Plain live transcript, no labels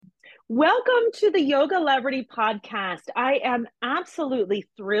Welcome to the Yoga Celebrity Podcast. I am absolutely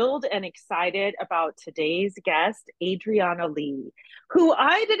thrilled and excited about today's guest, Adriana Lee, who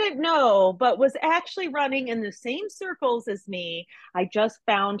I didn't know, but was actually running in the same circles as me. I just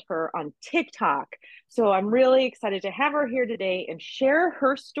found her on TikTok. So I'm really excited to have her here today and share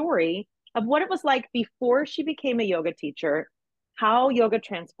her story of what it was like before she became a yoga teacher, how yoga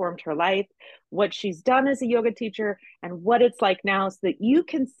transformed her life, what she's done as a yoga teacher, and what it's like now so that you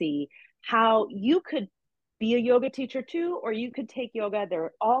can see how you could be a yoga teacher too, or you could take yoga. There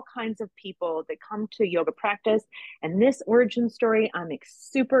are all kinds of people that come to yoga practice. And this origin story, I'm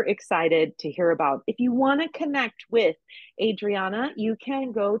super excited to hear about. If you want to connect with Adriana, you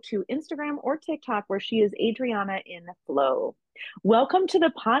can go to Instagram or TikTok where she is Adriana in Flow. Welcome to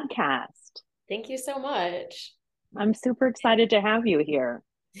the podcast. Thank you so much. I'm super excited to have you here.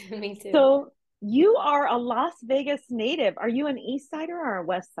 Me too. So, you are a Las Vegas native. Are you an East Sider or a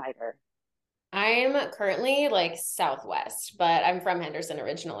West Sider? I'm currently like Southwest, but I'm from Henderson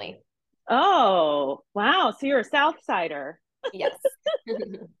originally. Oh, wow. So you're a South Sider. Yes.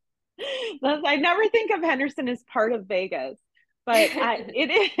 I never think of Henderson as part of Vegas, but it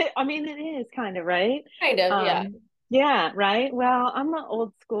is, I mean, it is kind of, right? Kind of, yeah. Yeah, right. Well, I'm an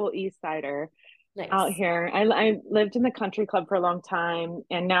old school East Sider out Nice. here. I lived in the country club for a long time,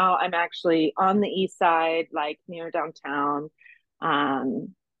 and now I'm actually on the East Side, like near downtown,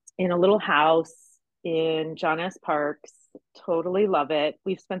 um, in a little house in John S. Parks. Totally love it.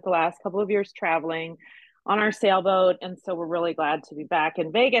 We've spent the last couple of years traveling on our sailboat, and so we're really glad to be back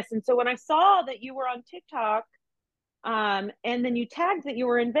in Vegas. And so when I saw that you were on TikTok, and then you tagged that you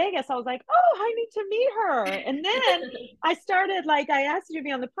were in Vegas, I was like, oh, I need to meet her. And then I started like I asked you to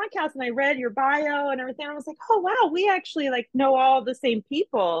be on the podcast and I read your bio and everything. I was like, oh wow, we actually like know all the same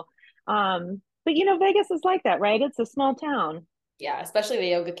people. But Vegas is like that, right? It's a small town. Yeah, especially the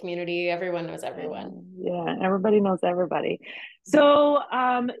yoga community. Everyone knows everyone. Yeah, everybody knows everybody. So,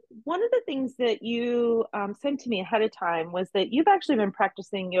 one of the things that you sent to me ahead of time was that you've actually been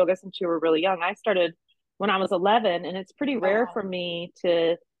practicing yoga since you were really young. I started when I was 11, and it's pretty Oh, rare wow. for me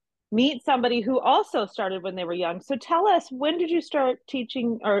to meet somebody who also started when they were young. So, tell us, when did you start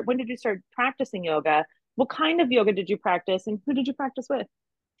teaching or when did you start practicing yoga? What kind of yoga did you practice, and who did you practice with?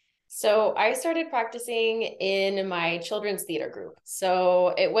 So I started practicing in my children's theater group.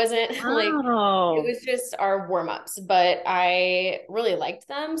 So it wasn't like it Wow. was just our warm-ups, but I really liked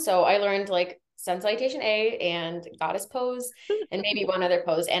them. So I learned like sun salutation A and goddess pose and maybe one other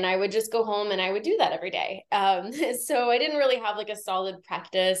pose. And I would just go home and I would do that every day. So I didn't really have like a solid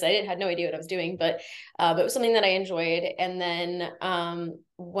practice. I didn't had no idea what I was doing, but it was something that I enjoyed. And then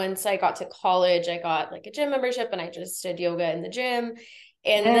once I got to college, I got like a gym membership and I just did yoga in the gym.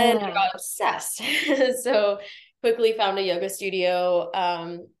 And then I Yeah. got obsessed. So quickly found a yoga studio.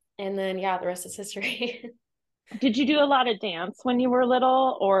 And then yeah, the rest is history. Did you do a lot of dance when you were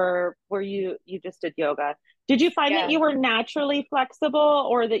little, or were you just did yoga? Did you find that Yeah. you were naturally flexible,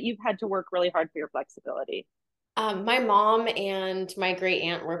 or that you've had to work really hard for your flexibility? My mom and my great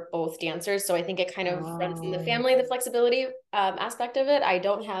aunt were both dancers, so I think it kind of runs in the Oh. family, the flexibility aspect of it. I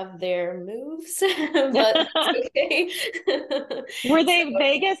don't have their moves, but that's okay. Were So they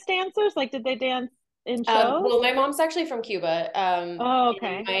Vegas dancers? Like, did they dance in shows? Well, my mom's actually from Cuba. Oh,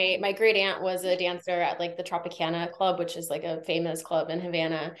 And okay. my great aunt was a dancer at like the Tropicana Club, which is like a famous club in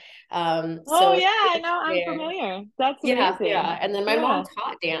Havana. Oh, So yeah, she I was know. I'm there. familiar. That's Yeah, amazing. yeah. And then my mom Yeah.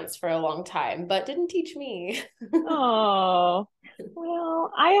 taught dance for a long time, but didn't teach me. Oh,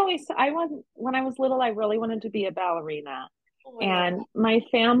 well, I wasn't, when I was little, I really wanted to be a ballerina. Oh, I love And my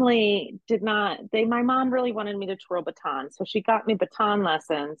family did not, my mom really wanted me to twirl batons. So she got me baton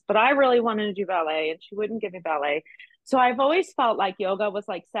lessons, but I really wanted to do ballet and she wouldn't give me ballet. So I've always felt like yoga was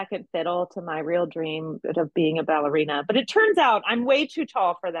like second fiddle to my real dream of being a ballerina. But it turns out I'm way too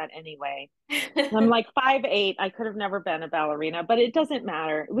tall for that anyway. I'm that. like 5'8". I could have never been a ballerina, but it doesn't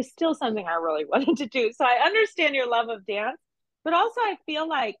matter. It was still something I really wanted to do. So I understand your love of dance, but also I feel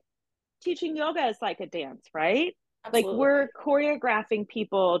like teaching yoga is like a dance, right? Like we're Absolutely. choreographing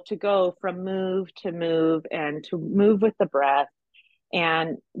people to go from move to move and to move with the breath.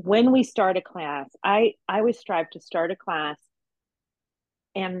 And when we start a class, I always strive to start a class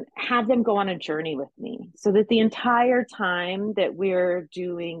and have them go on a journey with me so that the entire time that we're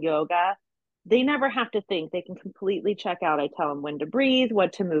doing yoga, they never have to think. They can completely check out. I tell them when to breathe,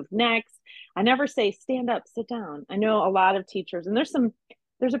 what to move next. I never say stand up, sit down. I know a lot of teachers, and there's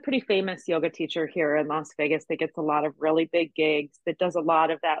a pretty famous yoga teacher here in Las Vegas that gets a lot of really big gigs that does a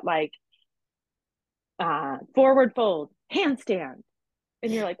lot of that, like forward fold, handstand.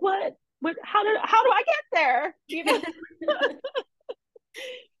 And you're like, what? How do I get there?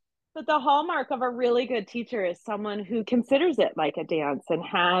 But the hallmark of a really good teacher is someone who considers it like a dance and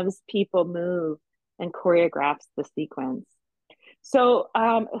has people move and choreographs the sequence. So,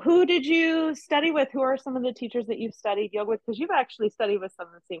 who did you study with? Who are some of the teachers that you've studied yoga with? Because you've actually studied with some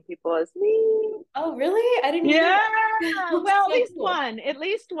of the same people as me. Oh, really? I didn't even know Yeah. that. Well, at So least cool. one. At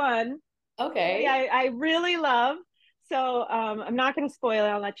least one. Somebody Okay. I really love. So, I'm not going to spoil it.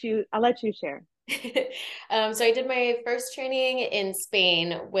 I'll let you share. So I did my first training in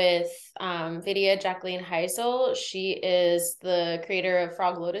Spain with Vidya Jacqueline Heisel. She is the creator of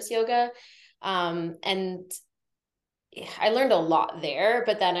Frog Lotus Yoga. And I learned a lot there,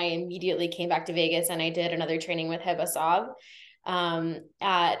 but then I immediately came back to Vegas and I did another training with Hiba Saab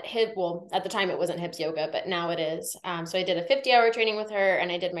at Hib. Well, at the time it wasn't Hibs Yoga, but now it is. So I did a 50-hour training with her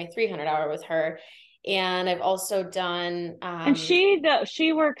and I did my 300-hour with her. And I've also done And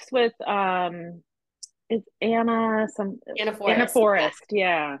she works with is Anna some Anna Anna Forrest. Yeah. Forrest.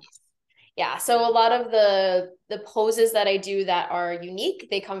 Yeah. Yeah, so a lot of the poses that I do that are unique,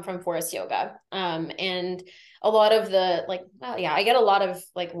 they come from Forest Yoga. And a lot of the like, well, yeah, I get a lot of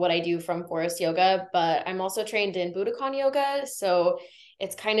like what I do from Forest Yoga, but I'm also trained in Budokan Yoga, so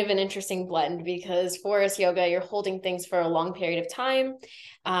it's kind of an interesting blend because Forest Yoga, you're holding things for a long period of time,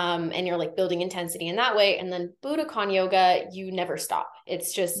 and you're like building intensity in that way. And then Budokan Yoga, you never stop.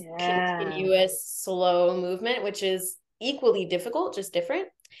 It's just Yeah. continuous, slow movement, which is equally difficult, just different.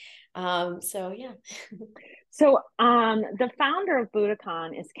 So yeah. So the founder of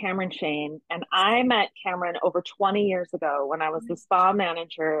Budokan is Cameron Shane, and I met Cameron over 20 years ago when I was the spa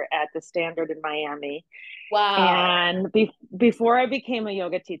manager at the Standard in Miami. Wow. And before I became a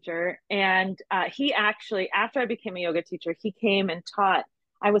yoga teacher, and he actually, after I became a yoga teacher, he came and taught.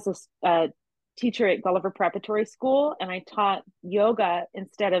 I was a teacher at Gulliver Preparatory School, and I taught yoga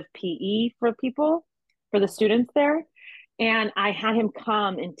instead of PE for people, for the Awesome. students there. And I had him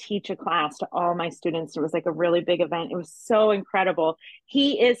come and teach a class to all my students. It was like a really big event. It was so incredible.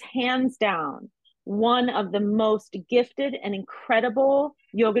 He is hands down one of the most gifted and incredible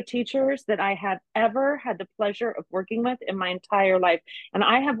yoga teachers that I have ever had the pleasure of working with in my entire life. And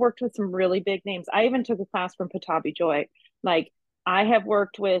I have worked with some really big names. I even took a class from Patabi Joy. Like, I have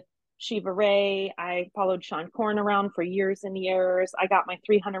worked with Shiva Ray. I followed Sean Korn around for years and years. I got my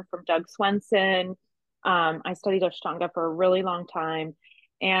 300 from Doug Swenson. I studied Ashtanga for a really long time.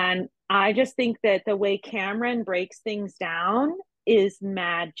 And I just think that the way Cameron breaks things down is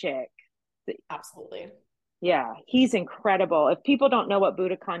magic. Absolutely. Yeah, he's incredible. If people don't know what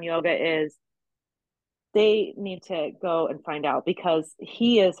Budokan Yoga is, they need to go and find out because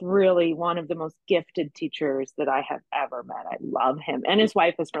he is really one of the most gifted teachers that I have ever met. I love him. And his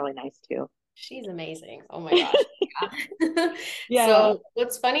wife is really nice too. She's amazing. Oh my gosh. Yeah. Yeah. So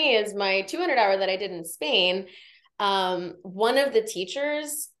what's funny is my 200-hour that I did in Spain, one of the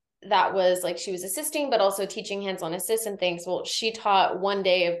teachers that was like, she was assisting, but also teaching hands-on assist and things. Well, she taught one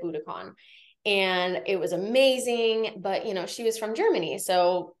day of Budokan and it was amazing, but she was from Germany.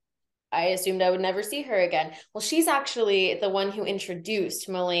 So I assumed I would never see her again. Well, she's actually the one who introduced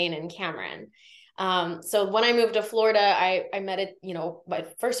Melaine and Cameron. So when I moved to Florida, I met it, my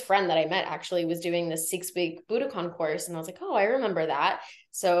first friend that I met actually was doing this 6-week Budokan course. And I was like, oh, I remember that.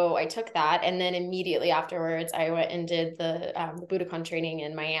 So I took that. And then immediately afterwards, I went and did the Budokan training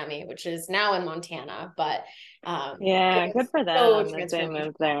in Miami, which is now in Montana. But it Yeah, good was for so them that they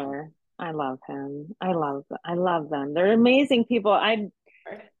moved transformational. there. I love him. I love them. They're amazing people. I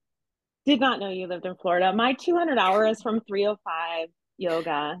did not know you lived in Florida. My 200 hour is from 305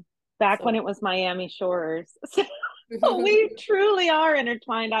 yoga back when So it was Miami Shores. So we truly are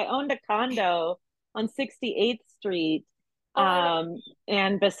intertwined. I owned a condo on 68th Street oh my God.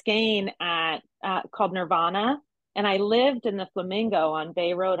 and Biscayne at called Nirvana. And I lived in the Flamingo on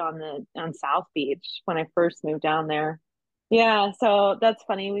Bay Road on South Beach when I first moved down there. Yeah, so that's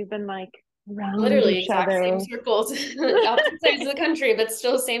funny. We've been like around Literally each exact same other. circles, opposite sides of the country, but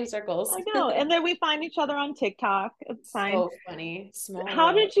still same circles. I know. And then we find each other on TikTok. It's fine. So funny. Small How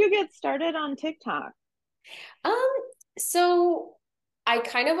world. did you get started on TikTok? Um, so I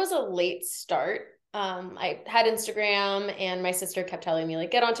kind of was a late start. I had Instagram and my sister kept telling me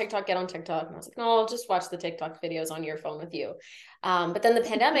like, get on TikTok, get on TikTok. And I was like, no, I'll just watch the TikTok videos on your phone with you. But then the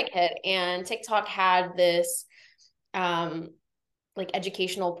pandemic hit and TikTok had this, like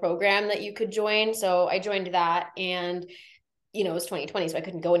educational program that you could join. So I joined that and it was 2020, so I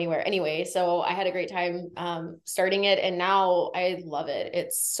couldn't go anywhere anyway. So I had a great time starting it, and now I love it.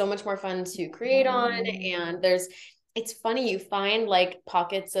 It's so much more fun to create on, and it's funny, you find like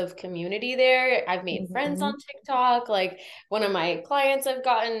pockets of community there. I've made friends Mm-hmm. on TikTok. Like one of my clients I've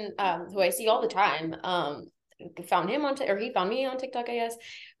gotten, who I see all the time, found him on, or he found me on TikTok, I guess.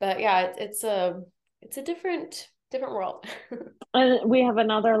 But yeah, it's a different world. And we have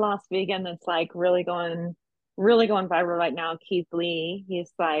another Lost Vegan that's like really going viral right now. Keith Lee.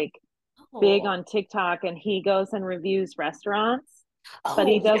 He's like big Oh, on TikTok and he goes and reviews restaurants, but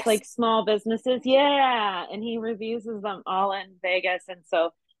he oh does yes, like small businesses. Yeah. And he reviews them all in Vegas. And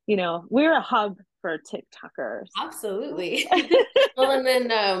so, you know, we're a hub for TikTokers. absolutely. Well, and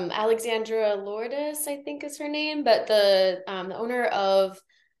then Alexandra Lourdes, I think is her name, but the owner of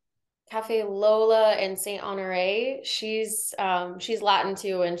Cafe Lola in Saint Honore, she's Latin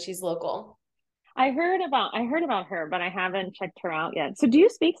too, and she's local. I heard about her, but I haven't checked her out yet. So do you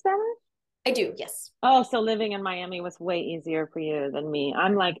speak Spanish? I do, yes. Oh, so living in Miami was way easier for you than me.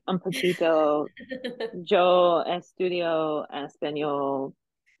 I'm like un poquito. Yo estudio español.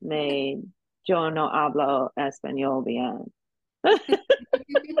 Me, yo no hablo español bien. That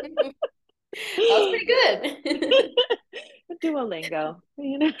was pretty good. Duolingo,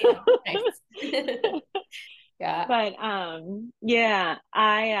 you know. Yeah, nice. Yeah. But yeah,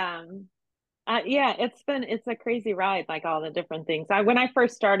 yeah, it's a crazy ride, like all the different things. When I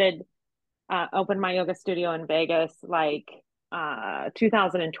first started opened my yoga studio in Vegas, like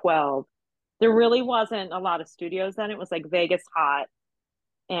 2012, there really wasn't a lot of studios then. It was like Vegas hot.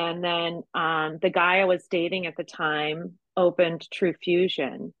 And then the guy I was dating at the time opened True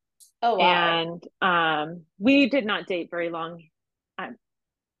Fusion. Oh, wow. And we did not date very long.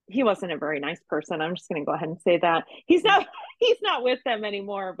 He wasn't a very nice person. I'm just going to go ahead and say that. He's not with them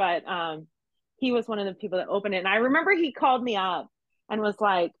anymore, but he was one of the people that opened it. And I remember he called me up and was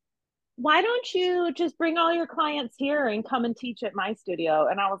like, why don't you just bring all your clients here and come and teach at my studio?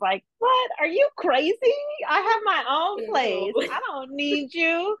 And I was like, what? Are you crazy? I have my own No. place. I don't need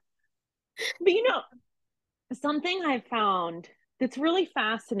you. But you know, something I found that's really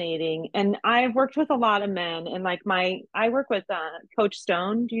fascinating, and I've worked with a lot of men, and like I work with Coach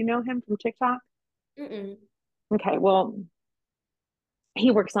Stone. Do you know him from TikTok? Mm-mm. Okay, well, he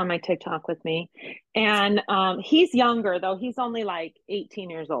works on my TikTok with me, That's and he's younger though. He's only like 18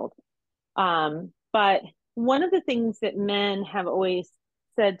 years old. But one of the things that men have always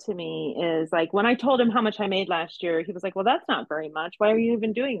said to me is like when I told him how much I made last year, he was like, "Well, that's not very much. Why are you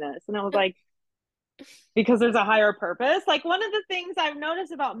even doing this?" And I was like, "Because there's a higher purpose." Like one of the things I've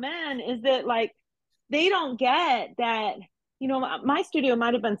noticed about men is that like they don't get that, you know, my studio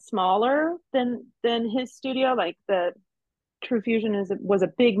might have been smaller than his studio. Like the True Fusion was a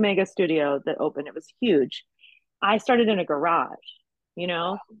big mega studio that opened. It was huge. I started in a garage, you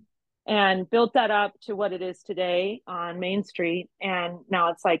know, and built that up to what it is today on Main Street. And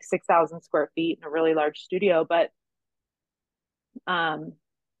now it's like 6,000 square feet in a really large studio. But um,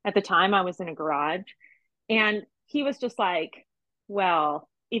 at the time, I was in a garage, and he was just like, well,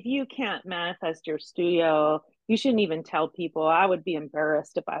 if you can't manifest your studio, you shouldn't even tell people. I would be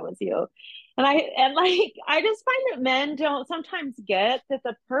embarrassed if I was you. And like I just find that men don't sometimes get that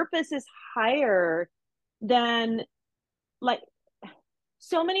the purpose is higher than like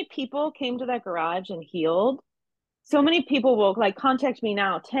so many people came to that garage and healed. So many people will like contact me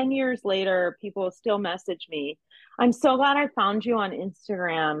now 10 years later. People still message me, I'm so glad I found you on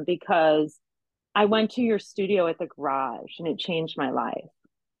Instagram because I went to your studio at the garage and it changed my life.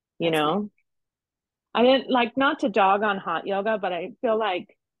 You nice. know, I didn't like, not to dog on hot yoga, but I feel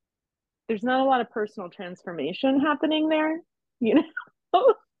like there's not a lot of personal transformation happening there, you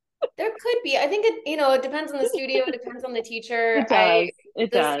know. There could be. I think it depends on the studio. It depends on the teacher. It does,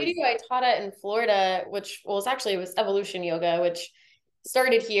 it The does. studio I taught at in Florida, which it was Evolution Yoga, which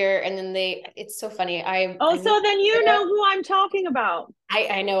started here, and then it's so funny. Oh, I moved so then to you Florida. know who I'm talking about.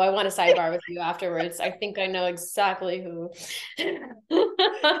 I know I want to sidebar with you afterwards. I think I know exactly who.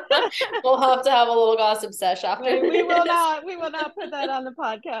 We'll have to have a little gossip sesh after this. We will not put that on the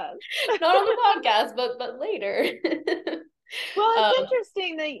podcast. Not on the podcast, but later. Well, it's Um,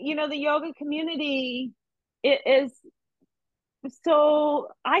 interesting that, you know, the yoga community it is so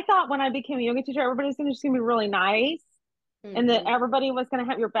I thought when I became a yoga teacher, everybody's just gonna be really nice and that mhm. everybody was gonna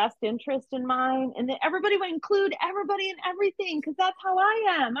have your best interest in mind and that everybody would include everybody in everything because that's how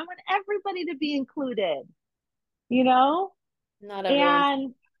I am. I want everybody to be included, you know? Not everyone.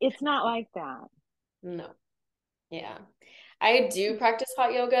 And it's not like that. No. Yeah. I do practice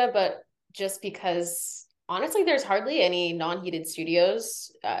hot yoga, but just because honestly, there's hardly any non-heated studios,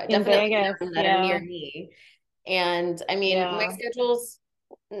 In definitely Vegas, none that are near yeah, me. And I mean, my yeah, schedule's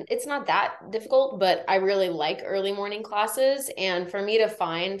it's not that difficult, but I really like early morning classes. And for me to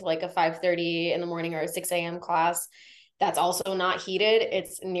find like a 5:30 in the morning or a 6 a.m. class that's also not heated,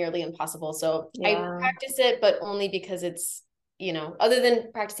 it's nearly impossible. So I yeah. practice it, but only because it's, other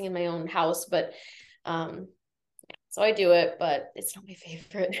than practicing in my own house, but So I do it, but it's not my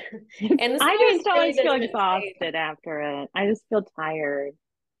favorite. And the I swimming just really always feel doesn't excite. exhausted after it. I just feel tired.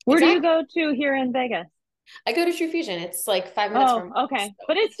 Where do you Exactly. go to here in Vegas? I go to True Fusion. It's like 5 minutes Oh, from me. okay.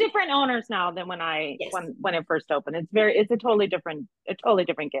 But So it's different owners now than when I yes, when it first opened. It's a totally different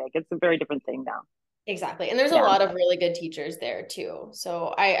gig. It's a very different thing now. exactly. And there's a Yeah. lot of really good teachers there too.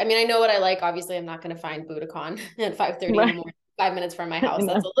 So I mean, I know what I like. Obviously, I'm not going to find Budokan at 5:30 in the Right. morning, 5 minutes from my I house.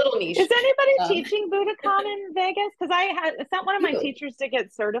 That's know. a little niche. Is anybody Um, teaching Budokan in Vegas? Because I had sent one of my you. teachers to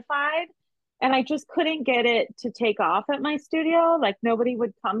get certified and I just couldn't get it to take off at my studio. Like nobody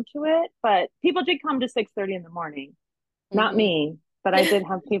would come to it, but people did come to 6:30 in the morning. Not Mhm. me, but I did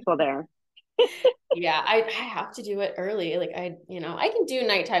have people there. Yeah, I have to do it early. Like I can do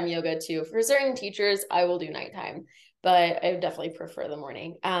nighttime yoga too. For certain teachers, I will do nighttime, but I definitely prefer the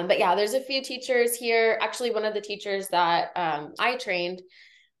morning. But yeah, there's a few teachers here. Actually, one of the teachers that I trained,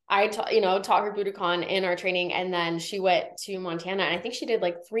 taught her Budokan in our training, and then she went to Montana, and I think she did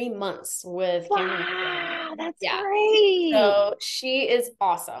like 3 months with Cameron. Wow, that's Yeah, great. so she is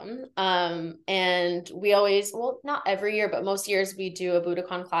awesome. And we always, well, not every year, but most years we do a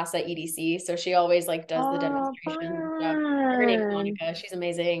Budokan class at EDC. So she always like does the Oh, demonstrations and stuff. Her name's fun. Monica. She's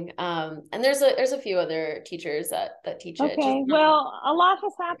amazing. And there's a few other teachers that teach it. Just Okay. not Well, a lot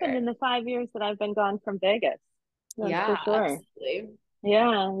has happened there. in the 5 years that I've been gone from Vegas. That's for Yeah, sure. absolutely.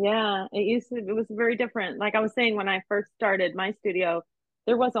 Yeah, yeah. It was very different. Like I was saying, when I first started my studio,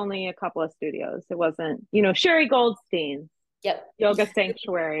 there was only a couple of studios. It wasn't, Sherry Goldstein's Yep. Yoga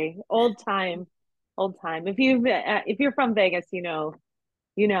Sanctuary, old time. If you're from Vegas, you know.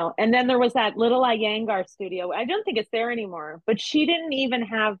 And then there was that little Iyengar studio. I don't think it's there anymore, but she didn't even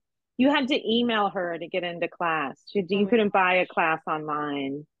have. You had to email her to get into class. Oh You my couldn't buy a gosh. class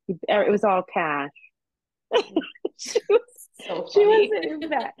online. It was Wow. all cash. she was So she funny. was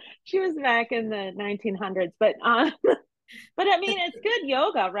back she was back in the 1900s, but but I mean it's good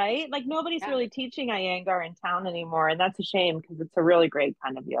yoga, right? Like nobody's Yeah. really teaching Iyengar in town anymore, and that's a shame because it's a really great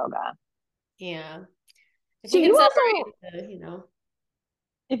kind of yoga. Yeah. If So you can you also, separate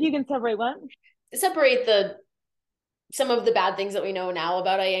if you can separate what? separate the some of the bad things that we know now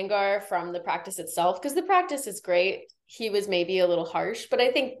about Iyengar from the practice itself, because the practice is great. He was maybe a little harsh, but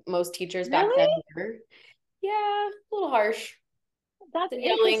I think most teachers back then Really? were, yeah, a little harsh. That's The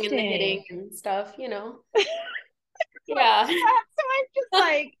yelling and the hitting interesting. and stuff, you know. Like Yeah, that. So I'm just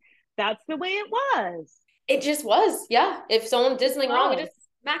like, that's the way it was. it just was. Yeah, if someone It did just something wrong, it was. just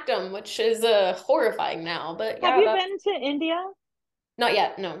smacked them, which is horrifying now. But Have yeah, you that's been to India? not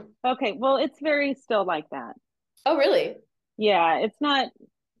yet. No. Okay, well, it's very still like that. Oh, really? Yeah, it's not,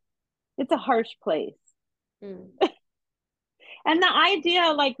 it's a harsh place. Mm. And the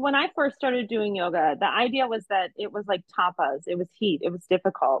idea, like when I first started doing yoga, the idea was that it was like tapas, it was heat, it was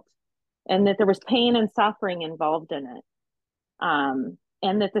difficult, and that there was pain and suffering involved in it.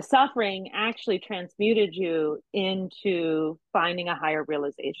 And that the suffering actually transmuted you into finding a higher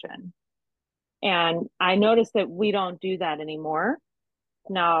realization. And I noticed that we don't do that anymore.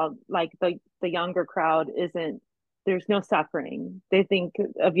 Now, like the younger crowd isn't, there's no suffering. They think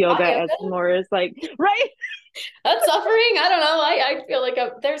of yoga Hot as yoga? more as like, right? That's suffering. I don't know. I feel like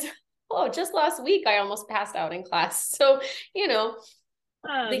there's, oh, just last week I almost passed out in class. So, you know,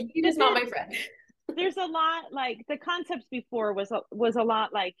 the heat But is not then my friend. there's a lot, like the concepts before was a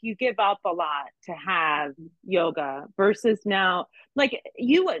lot like you give up a lot to have yoga versus now, like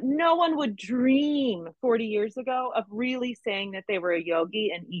no one would dream 40 years ago of really saying that they were a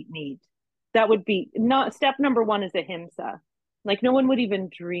yogi and eat meat. That would be not step number one is ahimsa. Like no one would even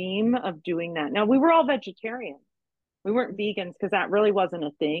dream of doing that. Now we were all vegetarians. We weren't vegans because that really wasn't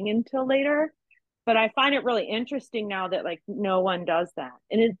a thing until later, but I find it really interesting now that like no one does that.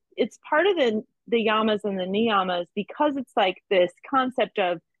 And it's part of the yamas and the niyamas because it's like this concept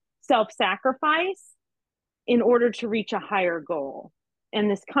of self-sacrifice in order to reach a higher goal. And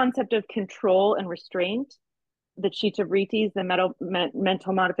this concept of control and restraint, the chitta vrittis, the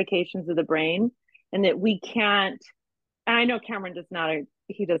mental modifications of the brain, and that we can't, and I know Cameron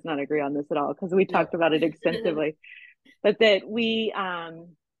he does not agree on this at all because we No. talked about it extensively, but that we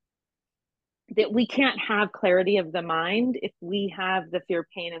can't have clarity of the mind if we have the fear,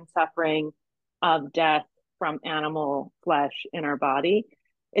 pain, and suffering of death from animal flesh in our body.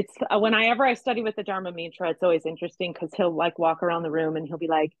 It's whenever I study with the Dharma Mitra, it's always interesting because he'll like walk around the room and he'll be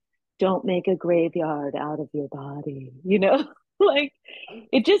like, "Don't make a graveyard out of your body," like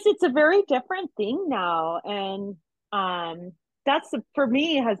it's a very different thing now, and that's for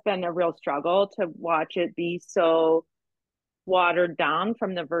me has been a real struggle to watch it be so watered down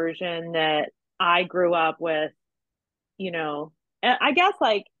from the version that I grew up with, you know. I guess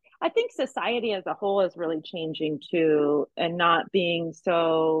like I think society as a whole is really changing too, and not being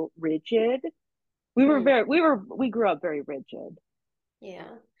so rigid. Mm, We grew up very rigid. yeah.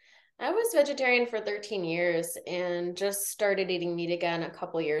 I was vegetarian for 13 years and just started eating meat again a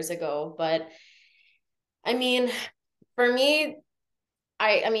couple years ago. But I mean, for me,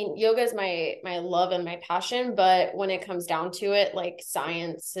 I mean, yoga is my love and my passion, but when it comes down to it, like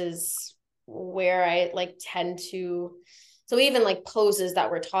science is where I like tend to, so even like poses that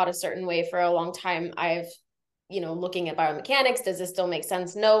were taught a certain way for a long time, I've, looking at biomechanics, does this still make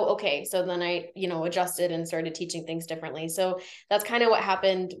sense? No. Okay. So then I, adjusted and started teaching things differently. So that's kind of what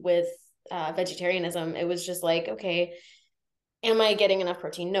happened with vegetarianism. It was just like, okay, am I getting enough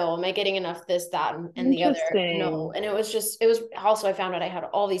protein? No. Am I getting enough this, that, and the other? No. Interesting. And it was also, I found out I had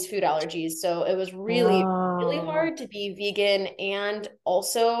all these food allergies. So it was really, really Oh, hard to be vegan and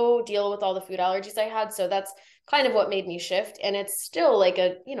also deal with all the food allergies I had. So that's kind of what made me shift. And it's still like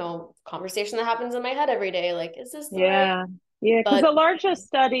a, conversation that happens in my head every day. Like, is this the right? yeah. Yeah, because But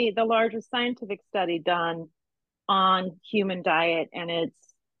the largest scientific study done on human diet and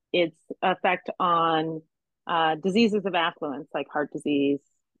its effect on diseases of affluence like heart disease,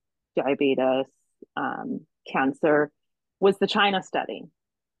 diabetes, cancer was the China study.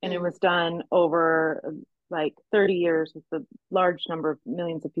 And it mm, was done over like 30 years with a large number of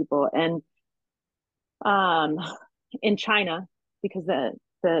millions of people. And um, in China, because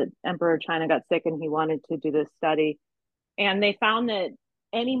the emperor of China got sick and he wanted to do this study. And they found that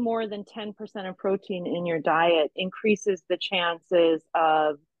any more than 10% of protein in your diet increases the chances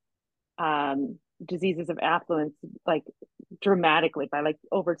of diseases of affluence like dramatically by like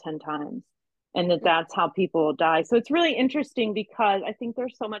over 10 times, and mm, that's how people die. So it's really interesting because I think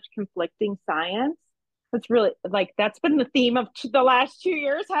there's so much conflicting science. It's really like that's been the theme of the last 2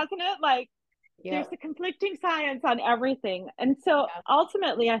 years, hasn't it? Like yeah. there's the conflicting science on everything. And so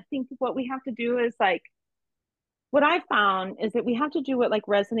ultimately I think what we have to do is like what I found is that we have to do what like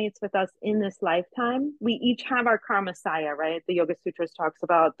resonates with us in this lifetime. We each have our karma saya, right? The Yoga Sutras talks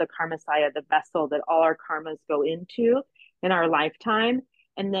about the karma saya, the vessel that all our karmas go into in our lifetime,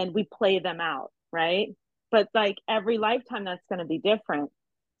 and then we play them out, right? But like every lifetime, that's going to be different.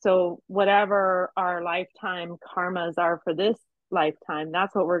 So whatever our lifetime karmas are for this lifetime,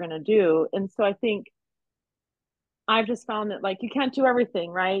 that's what we're going to do. And so I think I've just found that like you can't do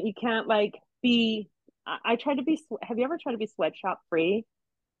everything, right? You can't like be. I try to be. Have you ever tried to be sweatshop free?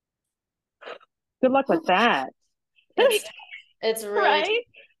 Good luck with that, It's it's really tough. right?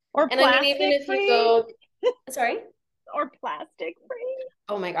 Or And I mean, even plastic if you free, go, sorry. or plastic free.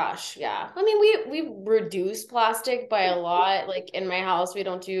 Oh my gosh, yeah. I mean, we reduce plastic by a lot. Like in my house, we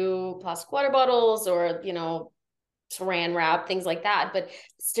don't do plastic water bottles or, saran wrap, things like that. But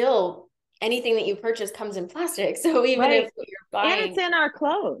still, anything that you purchase comes in plastic. So even if Right, what you're and it's buying, in our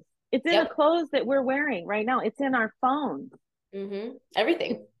clothes. It's in the yep, clothes that we're wearing right now. It's in our phones.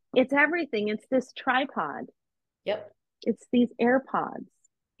 everything. It's everything. It's this tripod. Yep, It's these AirPods.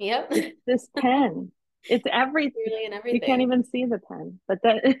 yep. It's this pen. It's everything. Really and You can't everything. even see the pen, but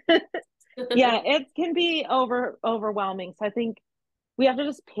that yeah, it can be overwhelming. So I think we have to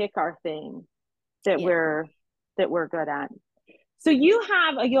just pick our thing that Yeah. we're good at. So you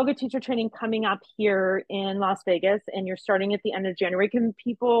have a yoga teacher training coming up here in Las Vegas, and you're starting at the end of January. Can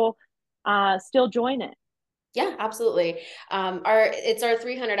people still join it? Yeah, absolutely. It's our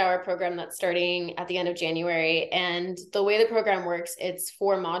 300-hour program that's starting at the end of January, and the way the program works, it's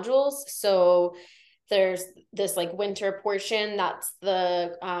 4 modules. So there's this like winter portion that's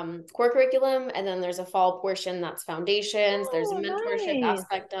the core curriculum, and then there's a fall portion that's foundations. There's a Oh, mentorship nice.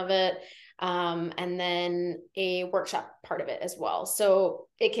 aspect of it, and then a workshop part of it as well. So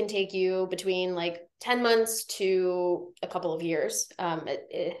it can take you between like 10 months to a couple of years,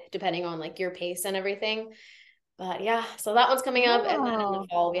 depending on like your pace and everything. But yeah, so that one's coming up. And then in the Wow.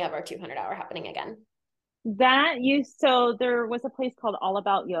 fall, we have our 200-hour happening again. So there was a place called All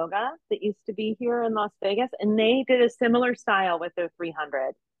About Yoga that used to be here in Las Vegas, and they did a similar style with their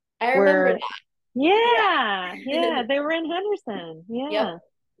 300 I remember where that. yeah, Yeah. yeah, they were in Henderson. Yeah. Yep.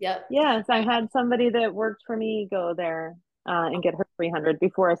 Yep. Yes, I had somebody that worked for me go there and get her 300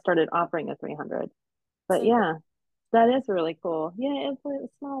 before I started offering a 300. But So cool. yeah, that is really cool. Yeah, it's a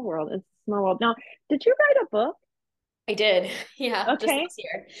small world. It's a small world. Now, did you write a book? I did. Yeah, just Okay. last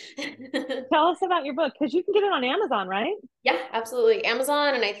year. Tell us about your book because you can get it on Amazon, right? Yeah, absolutely.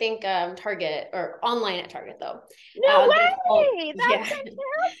 Amazon and I think Target or online at Target though. No But it's called, way. yeah.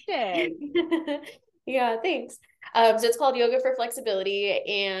 That's fantastic. Yeah, thanks. So it's called Yoga for Flexibility,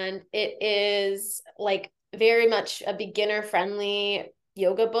 and it is like very much a beginner friendly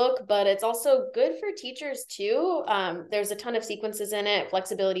yoga book, but it's also good for teachers too. There's a ton of sequences in it,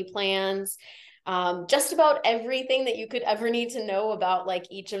 flexibility plans, just about everything that you could ever need to know about like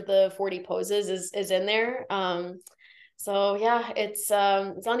each of the 40 poses is in there. So yeah, it's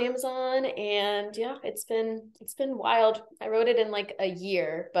on Amazon, and yeah, it's been wild. I wrote it in like a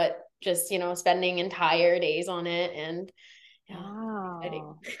year, but just, spending entire days on it, and yeah, exciting.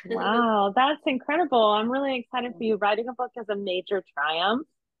 Wow. Wow. That's incredible. I'm really excited for you. Writing a book is a major triumph.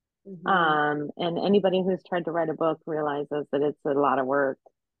 Mhm. And anybody who's tried to write a book realizes that it's a lot of work.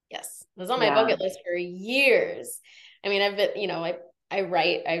 Yes, it was on my Yeah. bucket list for years. I mean, I've been,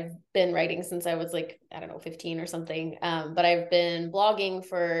 I've been writing since I was like, I don't know, 15 or something. But I've been blogging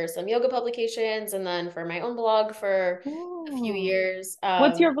for some yoga publications and then for my own blog for a few Oh. years.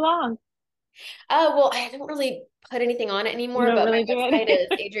 What's your blog? Well, I don't really put anything on it You anymore, don't but my really do website anything.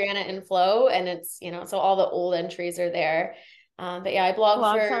 is Adriana in Flow, and it's, so all the old entries are there. But yeah, I blog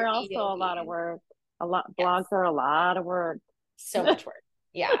Blogs for are a also a lot of yogi. work. A lot Yes. blogs are a lot of work. So much work.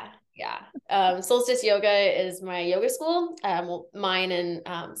 Yeah, yeah. Solstice Yoga is my yoga school. Well, mine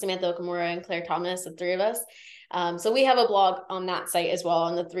and Samantha Okamura and Claire Thomas, the three of us. So we have a blog on that site as well,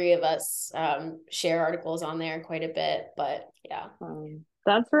 and the three of us share articles on there quite a bit. But yeah,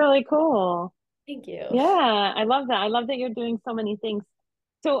 That's really cool. thank you. Yeah, I love that. I love that you're doing so many things.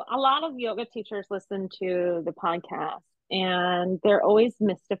 So a lot of yoga teachers listen to the podcast and they're always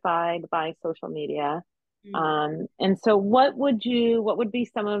mystified by social media. Mm. And so what would be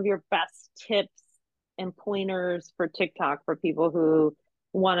some of your best tips and pointers for TikTok for people who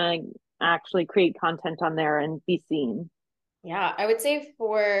want to actually create content on there and be seen? Yeah, I would say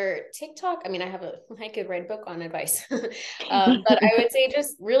for TikTok, I mean, I could write a book on advice. But I would say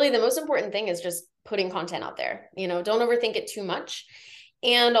just really the most important thing is just putting content out there. Don't overthink it too much.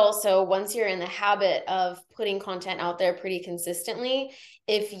 And also, once you're in the habit of putting content out there pretty consistently,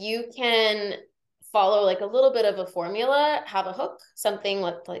 if you can follow like a little bit of a formula, have a hook, something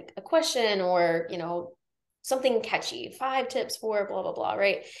like a question or, something catchy, 5 tips for blah, blah, blah,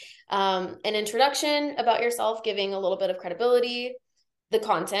 right? An introduction about yourself, giving a little bit of credibility, the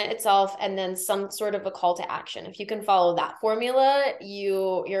content itself, and then some sort of a call to action. If you can follow that formula,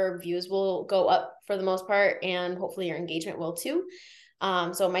 your views will go up for the most part, and hopefully your engagement will too.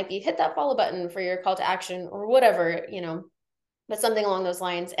 So it might be hit that follow button for your call to action or whatever, but something along those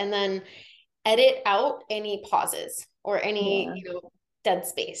lines. And then edit out any pauses or any, Yeah. dead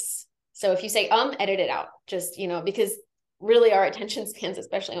space. So if you say edit it out. Just, because really our attention spans,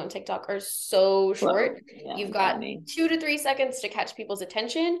 especially on TikTok, are so short. Well, yeah, You've got tiny. 2 to 3 seconds to catch people's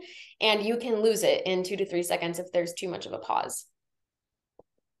attention, and you can lose it in 2 to 3 seconds if there's too much of a pause.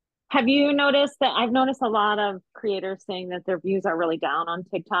 Have you noticed that I've noticed a lot of creators saying that their views are really down on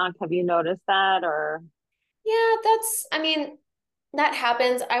TikTok? Have you noticed that or Yeah, I mean, that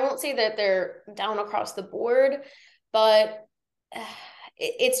happens. I won't say that they're down across the board, but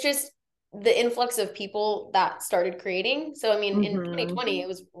it's just the influx of people that started creating. So, I mean, in mm-hmm. 2020, it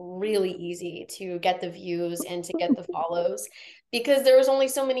was really easy to get the views and to get the follows because there was only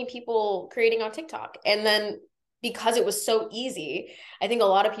so many people creating on TikTok. And then because it was so easy, I think a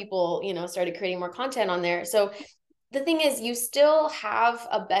lot of people, started creating more content on there. So the thing is, you still have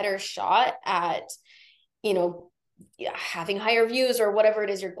a better shot at, you know, having higher views or whatever it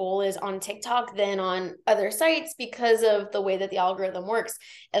is your goal is on TikTok than on other sites because of the way that the algorithm works.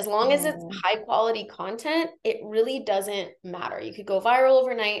 As long as it's Yeah. high quality content, it really doesn't matter. You could go viral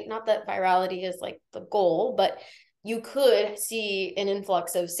overnight. Not that virality is like the goal, but you could see an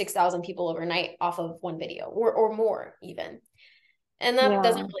influx of 6,000 people overnight off of one video or more even. And that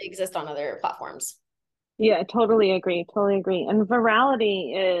doesn't Yeah. really exist on other platforms. Yeah, totally agree. Totally agree. And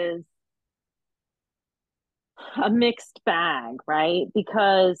virality is a mixed bag, right?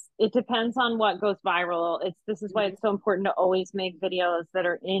 Because it depends on what goes viral. This is why Mhm. it's so important to always make videos that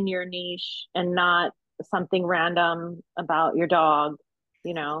are in your niche and not something random about your dog,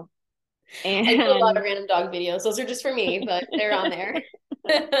 you know. I do a lot of And random dog videos. Those are just for me, but they're on there.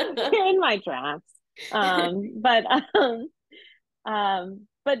 you're in my drafts. But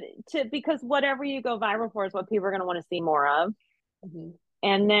but to because whatever you go viral for is what people are going to want to see more of. Mhm.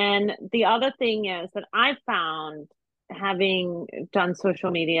 And then the other thing is that I found, having done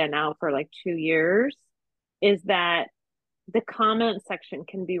social media now for like 2 years, is that the comment section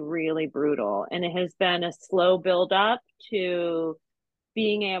can be really brutal. And it has been a slow build up to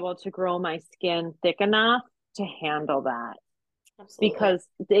being able to grow my skin thick enough to handle that, Absolutely. because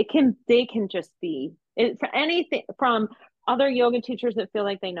they can just be it for anything from other yoga teachers that feel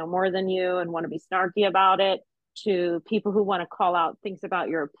like they know more than you and want to be snarky about it, to people who want to call out things about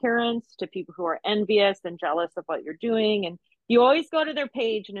your appearance, to people who are envious and jealous of what you're doing. And You always go to their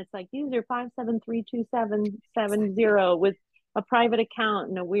page and it's like user 5732770 Exactly. with a private account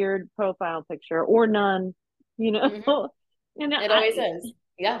and a weird profile picture or none, you know. Mhm. And It always is.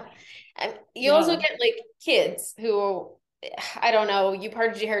 Yeah. And you also yeah, get like kids who, I don't know, you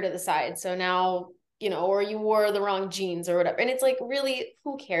parted your hair to the side. So now, or you wore the wrong jeans or whatever. And it's like, really,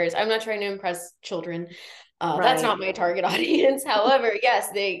 who cares? I'm not trying to impress children. That's right. not my target audience. However, yes,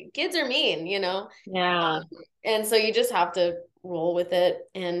 kids are mean. Yeah, And so you just have to roll with it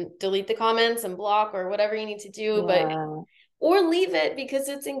and delete the comments and block or whatever you need to do, yeah, or leave it because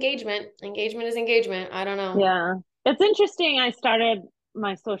it's engagement. Engagement is engagement. I don't know. yeah. It's interesting. I started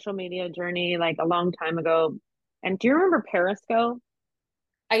my social media journey like a long time ago. And do you remember Periscope?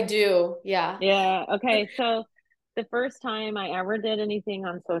 I do. Yeah. Yeah. Okay. So the first time I ever did anything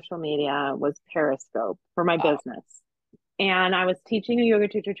on social media was Periscope for my Wow. business. And I was teaching a yoga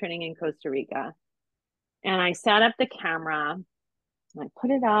teacher training in Costa Rica. And I set up the camera and I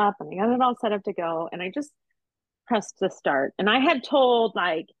put it up and I got it all set up to go. And I just pressed the start. And I had told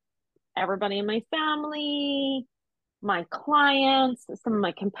like everybody in my family, my clients, some of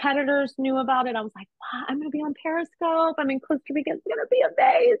my competitors knew about it. I was like, wow, I'm going to be on Periscope. I'm in Costa Rica. It's going to be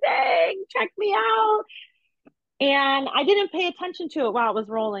amazing. Check me out. And I didn't pay attention to it while it was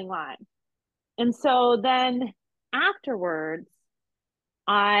rolling live. And so then afterwards,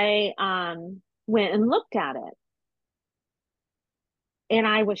 I went and looked at it and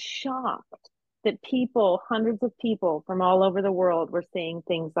I was shocked that people, hundreds of people from all over the world, were saying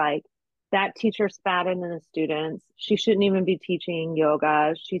things like, that teacher's fatter than the students. She shouldn't even be teaching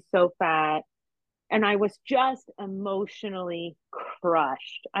yoga. She's so fat. And I was just emotionally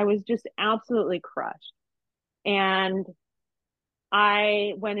crushed. I was just absolutely crushed. And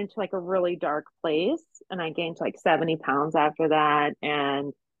I went into like a really dark place and I gained like 70 pounds after that.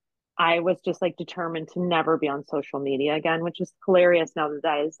 And I was just like determined to never be on social media again, which is hilarious now that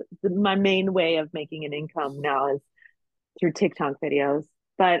that is my main way of making an income now is through TikTok videos.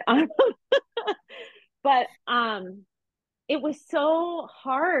 But but it was so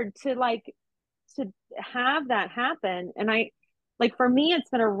hard to have that happen. And I like for me it's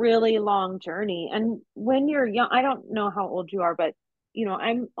been a really long journey. And when you're young, I don't know how old you are, but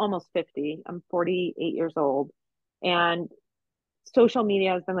I'm almost 50. I'm 48 years old. And social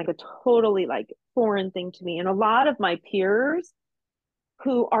media has been like a totally like foreign thing to me. And a lot of my peers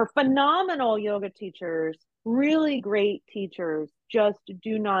who are phenomenal yoga teachers, really great teachers, just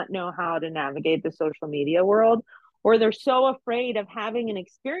do not know how to navigate the social media world, or they're so afraid of having an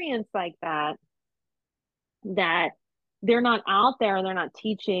experience like that they're not out there, they're not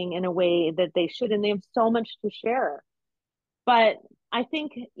teaching in a way that they should, and they have so much to share. But I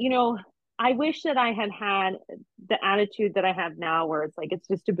think, I wish that I had had the attitude that I have now, where it's like, it's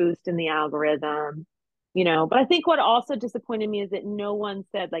just a boost in the algorithm, But I think what also disappointed me is that no one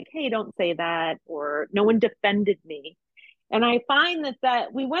said, like, hey, don't say that, or no one defended me. And I find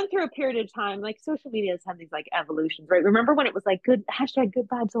that we went through a period of time, like social media has had these like evolutions, right? Remember when it was like good hashtag good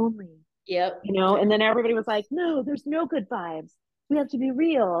vibes only, Yep. and then everybody was like, no, there's no good vibes. We have to be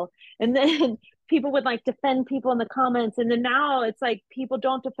real. And then people would like defend people in the comments. And then now it's like people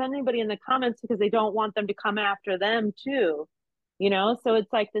don't defend anybody in the comments because they don't want them to come after them too, So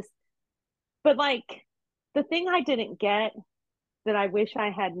it's like this, but like the thing I didn't get that I wish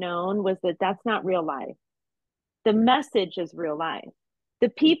I had known was that that's not real life. The message is real life. The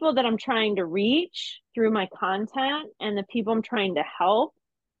people that I'm trying to reach through my content and the people I'm trying to help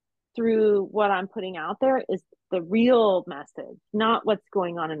through what I'm putting out there is the real message, not what's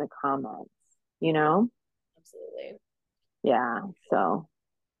going on in the comments, you know? Absolutely. Yeah. So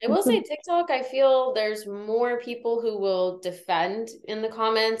I will it's a, say TikTok, I feel there's more people who will defend in the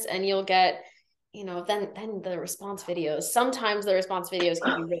comments and you'll get, then the response videos. Sometimes the response videos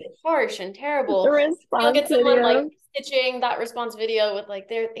can be really harsh and the terrible. You'll response get someone like videos. stitching that response video with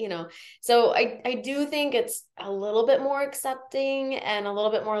like so I do think it's a little bit more accepting and a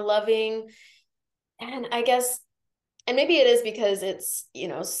little bit more loving. And I guess, and maybe it is because it's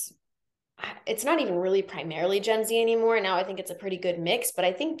not even really primarily Gen Z anymore. Now I think it's a pretty good mix, but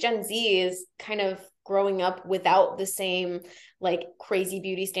I think Gen Z is kind of growing up without the same like crazy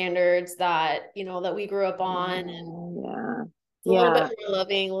beauty standards that we grew up on. And Yeah. it's a little bit Yeah. more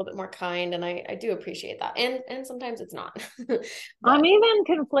loving, a little bit more kind. And I do appreciate that. And sometimes it's not. I'm But even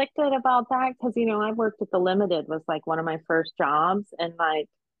conflicted about that because, I worked at the Limited was like one of my first jobs. And like,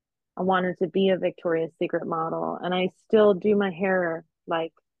 I wanted to be a Victoria's Secret model. And I still do my hair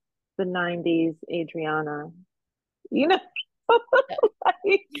like the 90s Adriana, you know?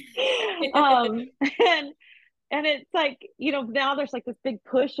 like, um, and and it's like, now there's like this big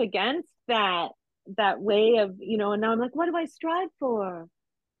push against that. that way of, and now I'm like, what do I strive for?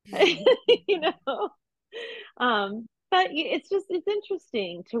 you know? But it's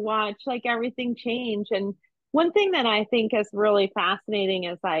interesting to watch like everything change. And one thing that I think is really fascinating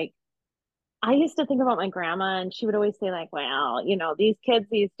is like, I used to think about my grandma and she would always say like, well, these kids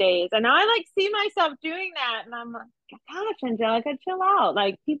these days, and now I like see myself doing that and I'm like, gosh, Angelica, chill out.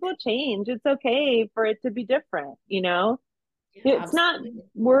 Like people change. It's okay for it to be different, Yeah, It's not absolutely.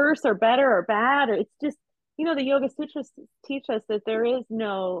 worse or better or bad, or it's just, the Yoga Sutras teach us that there is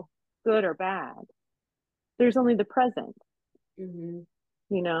no good or bad. There's only the present, Hmm.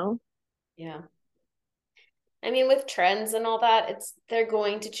 you know? Yeah. I mean, with trends and all that, they're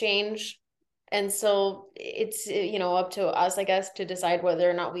going to change. And so it's, up to us, I guess, to decide whether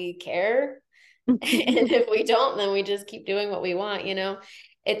or not we care. And if we don't, then we just keep doing what we want.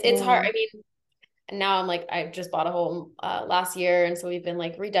 It's hard. Yeah. I mean, now I'm like, I just bought a home last year. And so we've been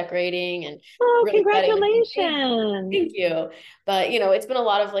like redecorating and Oh, really setting the congratulations. thank you. But it's been a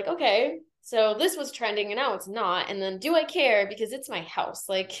lot of like, okay, so this was trending and now it's not. And then do I care? Because it's my house.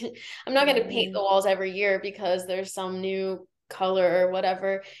 Like I'm not gonna paint the Right. walls every year because there's some new color or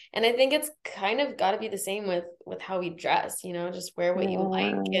whatever. And I think it's kind of gotta be the same with how we dress, just wear what you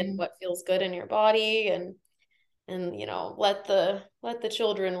like and Yeah. what feels good in your body and let the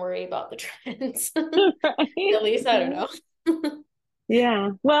children worry about the trends. Right. At least I don't Yeah. know. Yeah.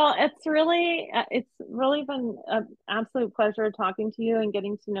 Well, it's really been an absolute pleasure talking to you and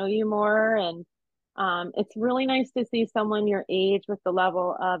getting to know you more. And it's really nice to see someone your age with the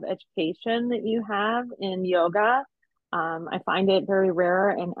level of education that you have in yoga. I find it very rare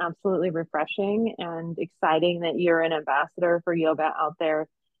and absolutely refreshing and exciting that you're an ambassador for yoga out there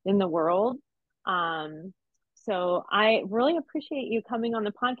in the world. Um, so I really appreciate you coming on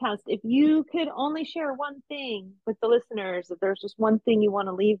the podcast. If you could only share one thing with the listeners, if there's just one thing you want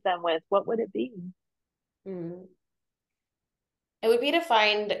to leave them with, what would it be? Hmm. It would be to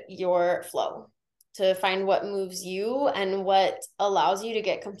find your flow, to find what moves you and what allows you to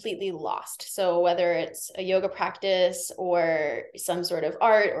get completely lost. So whether it's a yoga practice or some sort of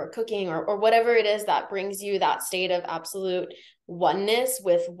art or cooking or whatever it is that brings you that state of absolute oneness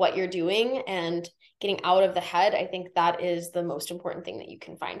with what you're doing and getting out of the head, I think that is the most important thing that you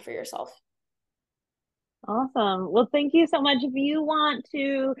can find for yourself. Awesome. Well, thank you so much. If you want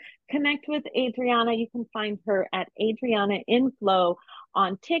to connect with Adriana, you can find her at Adriana Inflow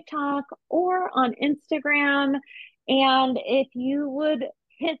on TikTok or on Instagram. And if you would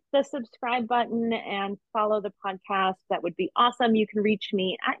hit the subscribe button and follow the podcast, that would be awesome. You can reach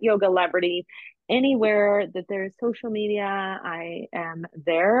me at Yoga Celebrity anywhere that there's social media. I am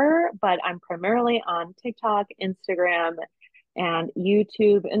there, but I'm primarily on TikTok, Instagram, and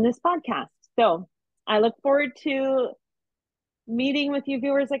YouTube in this podcast. So I look forward to meeting with you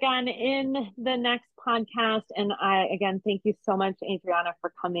viewers again in the next podcast. And I, again, thank you so much, Adriana,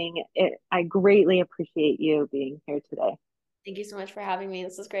 for coming. I greatly appreciate you being here today. Thank you so much for having me.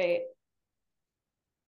 This is great.